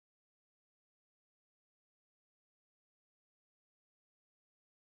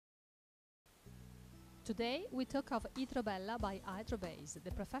Today we talk of IdroBella by Idrobase,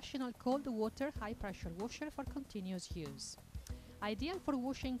 the professional cold water high pressure washer for continuous use. Ideal for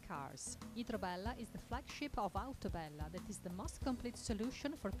washing cars, IdroBella is the flagship of IdroBella that is the most complete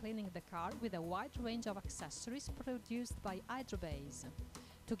solution for cleaning the car with a wide range of accessories produced by Idrobase.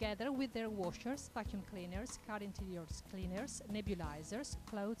 Together with their washers, vacuum cleaners, car interiors cleaners, nebulizers,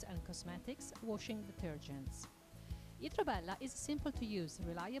 clothes and cosmetics, washing detergents. IdroBella is simple to use,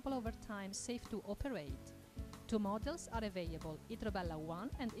 reliable over time, safe to operate. Two models are available, IdroBella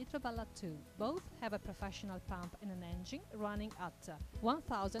 1 and IdroBella 2. Both have a professional pump and an engine running at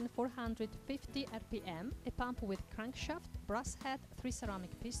 1450 rpm, a pump with crankshaft, brass head, 3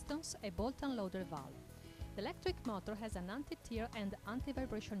 ceramic pistons, a bolt-on loader valve. The electric motor has an anti-tear and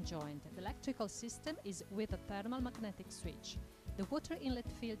anti-vibration joint. The electrical system is with a thermal magnetic switch. The water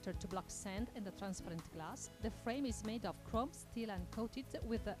inlet filter to block sand and a transparent glass. The frame is made of chrome steel and coated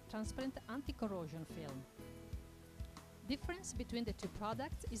with a transparent anti-corrosion film. Difference between the two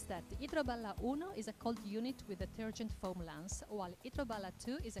products is that IdroBella Uno is a cold unit with detergent foam lance, while IdroBella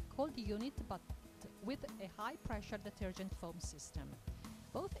 2 is a cold unit but with a high-pressure detergent foam system.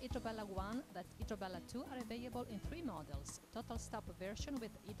 Both IdroBella 1 and IdroBella 2 are available in 3 models: Total Stop version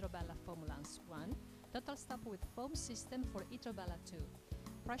with IdroBella Foam Lance 1, Total Stop with foam system for IdroBella 2.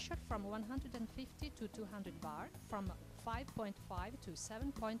 Pressure from 150 to 200 bar, from 5.5 to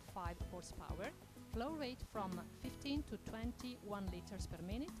 7.5 horsepower. Flow rate from 15 to 21 liters per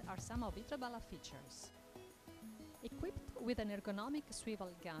minute are some of IdroBella features. Equipped with an ergonomic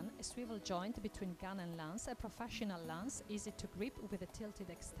swivel gun, a swivel joint between gun and lance, a professional lance easy to grip with a tilted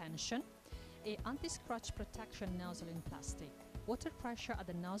extension, a anti-scratch protection nozzle in plastic. Water pressure at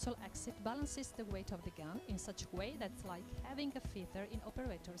the nozzle exit balances the weight of the gun in such a way that's like having a feather in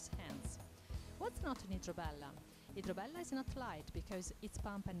operator's hands. What's not in IdroBella? IdroBella is not light because its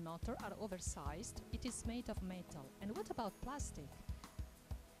pump and motor are oversized. It is made of metal. And what about plastic?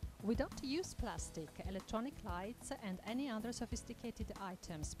 We don't use plastic, electronic lights and any other sophisticated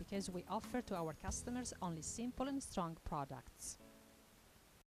items because we offer to our customers only simple and strong products.